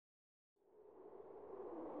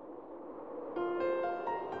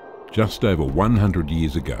Just over 100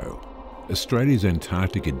 years ago, Australia's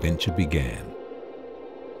Antarctic adventure began.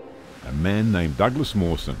 A man named Douglas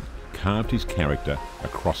Mawson carved his character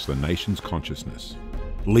across the nation's consciousness,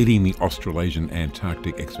 leading the Australasian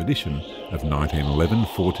Antarctic expedition of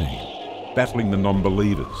 1911-14, battling the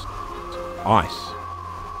non-believers, ice,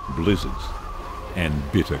 blizzards, and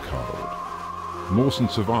bitter cold. Mawson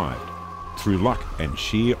survived through luck and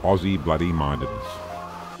sheer Aussie bloody-mindedness.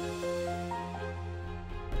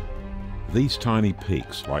 These tiny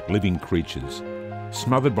peaks, like living creatures,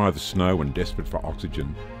 smothered by the snow and desperate for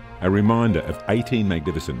oxygen, a reminder of 18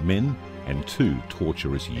 magnificent men and 2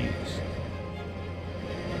 torturous years.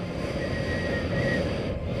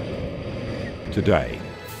 Today,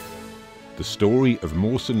 the story of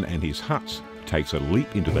Mawson and his huts takes a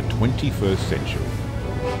leap into the 21st century.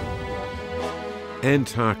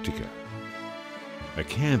 Antarctica, a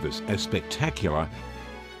canvas as spectacular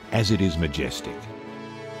as it is majestic.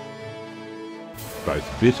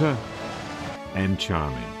 Both bitter and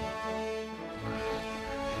charming.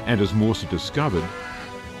 And as Mawson discovered,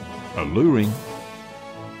 alluring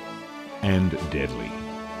and deadly.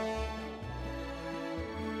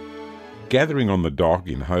 Gathering on the dock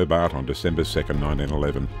in Hobart on December 2nd,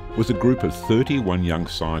 1911, was a group of 31 young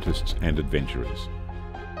scientists and adventurers.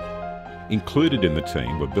 Included in the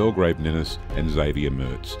team were Belgrave Nennis and Xavier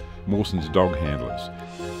Mertz, Mawson's dog handlers.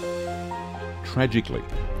 Tragically,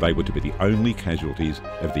 they were to be the only casualties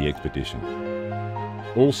of the expedition.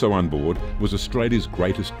 Also on board was Australia's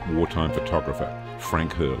greatest wartime photographer,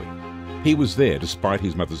 Frank Hurley. He was there despite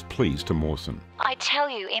his mother's pleas to Mawson. I tell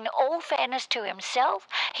you, in all fairness to himself,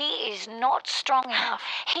 he is not strong enough.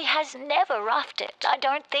 He has never roughed it. I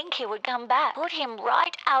don't think he would come back. Put him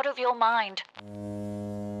right out of your mind.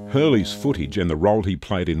 Hurley's footage and the role he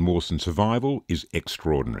played in Mawson's survival is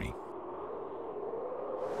extraordinary.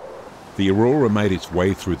 The Aurora made its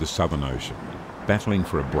way through the Southern Ocean, battling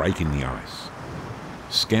for a break in the ice,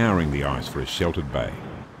 scouring the ice for a sheltered bay.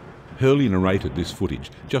 Hurley narrated this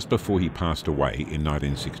footage just before he passed away in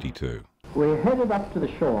 1962. We headed up to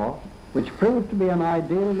the shore, which proved to be an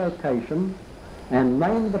ideal location, and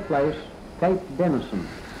named the place Cape Denison,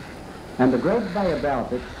 and the great bay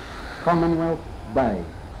about it, Commonwealth Bay.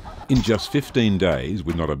 In just 15 days,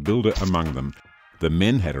 with not a builder among them, the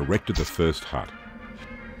men had erected the first hut.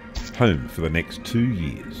 Home for the next 2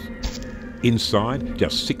 years. Inside,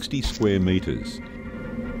 just 60 square metres.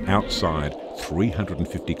 Outside,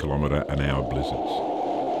 350-kilometre-an-hour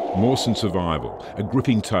blizzards. Mawson's survival, a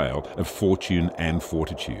gripping tale of fortune and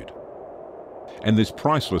fortitude. And this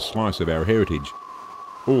priceless slice of our heritage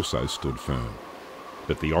also stood firm.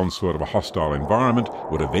 But the onslaught of a hostile environment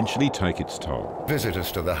would eventually take its toll.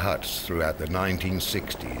 Visitors to the huts throughout the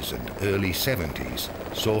 1960s and early 70s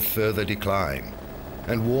saw further decline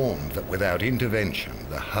and warned that without intervention,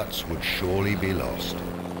 the huts would surely be lost.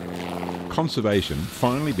 Conservation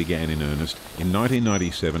finally began in earnest in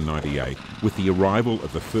 1997-98 with the arrival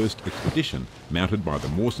of the first expedition mounted by the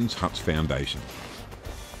Mawson's Huts Foundation.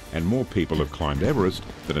 And more people have climbed Everest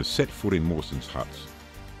than have set foot in Mawson's huts.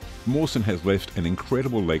 Mawson has left an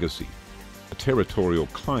incredible legacy, a territorial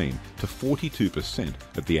claim to 42%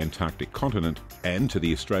 of the Antarctic continent and to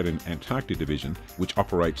the Australian Antarctic Division, which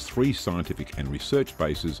operates 3 scientific and research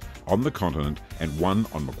bases on the continent and 1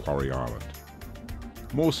 on Macquarie Island.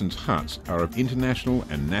 Mawson's huts are of international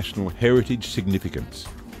and national heritage significance,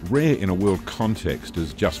 rare in a world context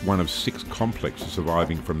as just one of 6 complexes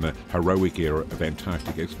surviving from the heroic era of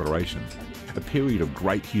Antarctic exploration, a period of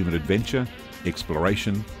great human adventure,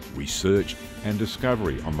 exploration, research and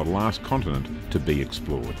discovery on the last continent to be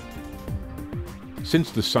explored.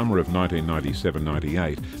 Since the summer of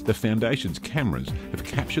 1997-98, the Foundation's cameras have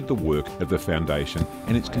captured the work of the Foundation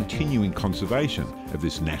and its continuing conservation of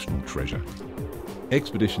this national treasure.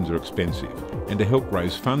 Expeditions are expensive, and to help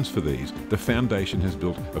raise funds for these, the Foundation has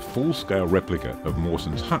built a full-scale replica of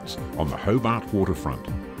Mawson's huts on the Hobart waterfront,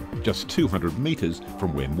 just 200 metres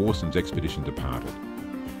from where Mawson's expedition departed.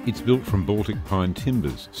 It's built from Baltic pine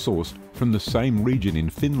timbers sourced from the same region in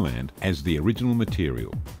Finland as the original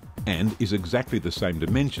material, and is exactly the same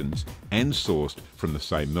dimensions and sourced from the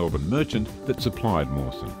same Melbourne merchant that supplied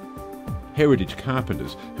Mawson. Heritage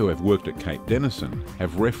carpenters who have worked at Cape Denison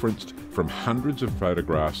have referenced from hundreds of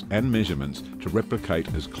photographs and measurements to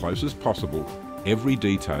replicate as close as possible every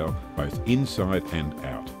detail both inside and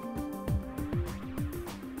out.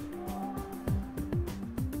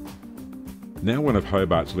 Now one of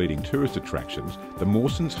Hobart's leading tourist attractions, the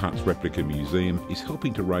Mawson's Huts Replica Museum is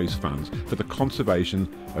helping to raise funds for the conservation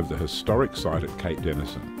of the historic site at Cape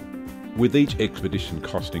Denison. With each expedition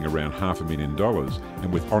costing around $500,000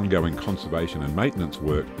 and with ongoing conservation and maintenance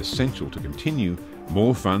work essential to continue,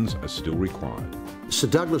 more funds are still required. Sir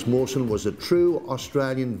Douglas Mawson was a true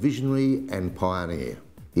Australian visionary and pioneer.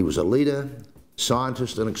 He was a leader,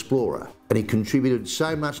 scientist and explorer, and he contributed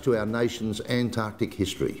so much to our nation's Antarctic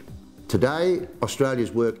history. Today,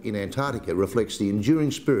 Australia's work in Antarctica reflects the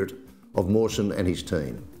enduring spirit of Mawson and his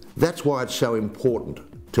team. That's why it's so important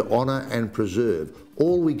to honour and preserve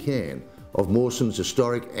all we can of Mawson's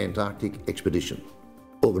historic Antarctic expedition.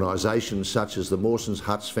 Organisations such as the Mawson's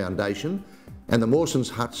Huts Foundation and the Mawson's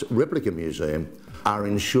Huts Replica Museum are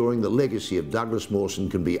ensuring the legacy of Douglas Mawson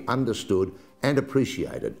can be understood and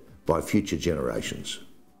appreciated by future generations.